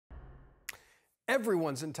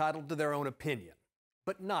Everyone's entitled to their own opinion,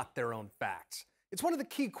 but not their own facts. It's one of the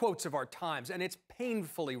key quotes of our times, and it's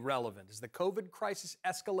painfully relevant as the COVID crisis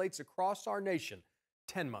escalates across our nation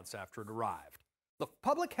 10 months after it arrived. Look,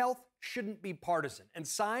 public health shouldn't be partisan, and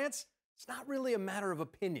science, it's not really a matter of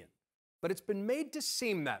opinion. But it's been made to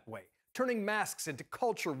seem that way, turning masks into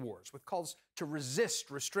culture wars with calls to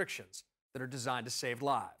resist restrictions that are designed to save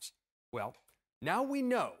lives. Well, now we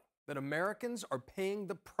know that Americans are paying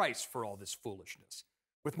the price for all this foolishness.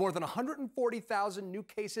 With more than 140,000 new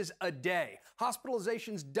cases a day,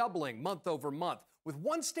 hospitalizations doubling month over month, with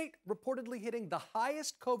one state reportedly hitting the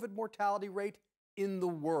highest COVID mortality rate in the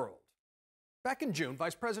world. Back in June,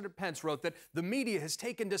 Vice President Pence wrote that the media has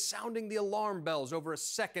taken to sounding the alarm bells over a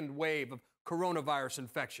second wave of coronavirus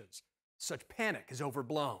infections. Such panic is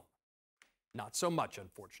overblown. Not so much,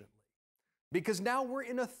 unfortunately. Because now we're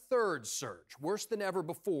in a third surge, worse than ever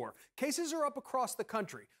before. Cases are up across the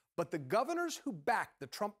country, but the governors who back the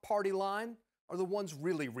Trump party line are the ones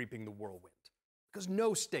really reaping the whirlwind. Because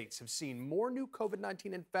no states have seen more new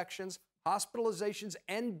COVID-19 infections, hospitalizations,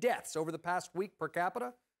 and deaths over the past week per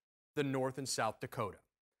capita than North and South Dakota.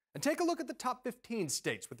 And take a look at the top 15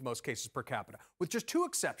 states with the most cases per capita. With just two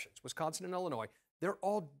exceptions, Wisconsin and Illinois, they're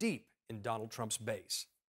all deep in Donald Trump's base.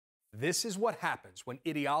 This is what happens when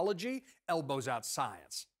ideology elbows out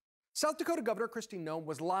science. South Dakota Governor Kristi Noem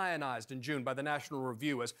was lionized in June by the National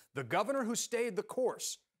Review as the governor who stayed the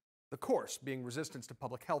course being resistance to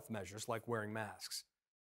public health measures like wearing masks.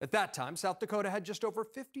 At that time, South Dakota had just over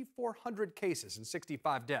 5,400 cases and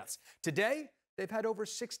 65 deaths. Today, they've had over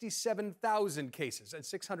 67,000 cases and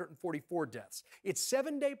 644 deaths. Its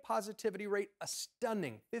 7-day positivity rate, a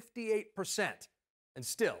stunning 58%, and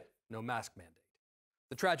still no mask mandate.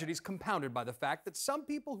 The tragedy is compounded by the fact that some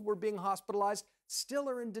people who were being hospitalized still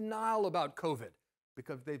are in denial about COVID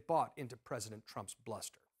because they bought into President Trump's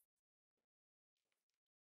bluster.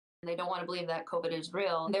 They don't want to believe that COVID is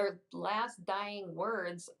real. Their last dying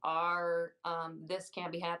words are, this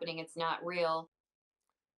can't be happening, it's not real.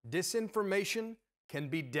 Disinformation can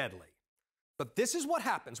be deadly. But this is what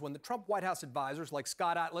happens when the Trump White House advisors like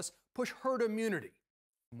Scott Atlas push herd immunity.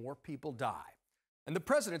 More people die. And the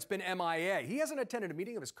president's been MIA. He hasn't attended a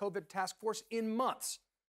meeting of his COVID task force in months.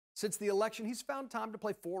 Since the election, he's found time to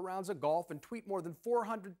play 4 rounds of golf and tweet more than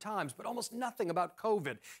 400 times, but almost nothing about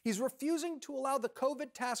COVID. He's refusing to allow the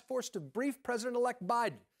COVID task force to brief President-elect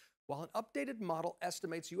Biden, while an updated model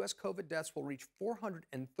estimates U.S. COVID deaths will reach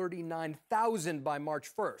 439,000 by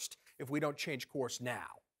March 1st if we don't change course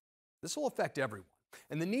now. This will affect everyone.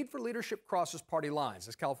 And the need for leadership crosses party lines,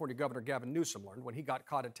 as California Governor Gavin Newsom learned when he got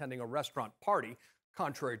caught attending a restaurant party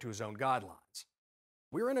contrary to his own guidelines.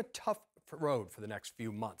 We're in a tough road for the next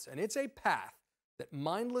few months, and it's a path that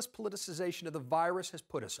mindless politicization of the virus has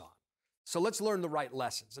put us on. So let's learn the right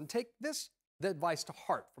lessons and take this advice to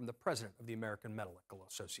heart from the president of the American Medical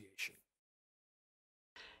Association.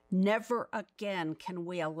 Never again can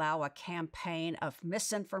we allow a campaign of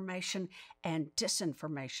misinformation and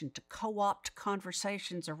disinformation to co-opt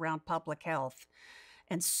conversations around public health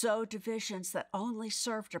and sow divisions that only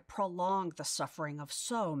serve to prolong the suffering of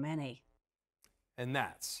so many. And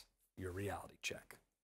that's your reality check.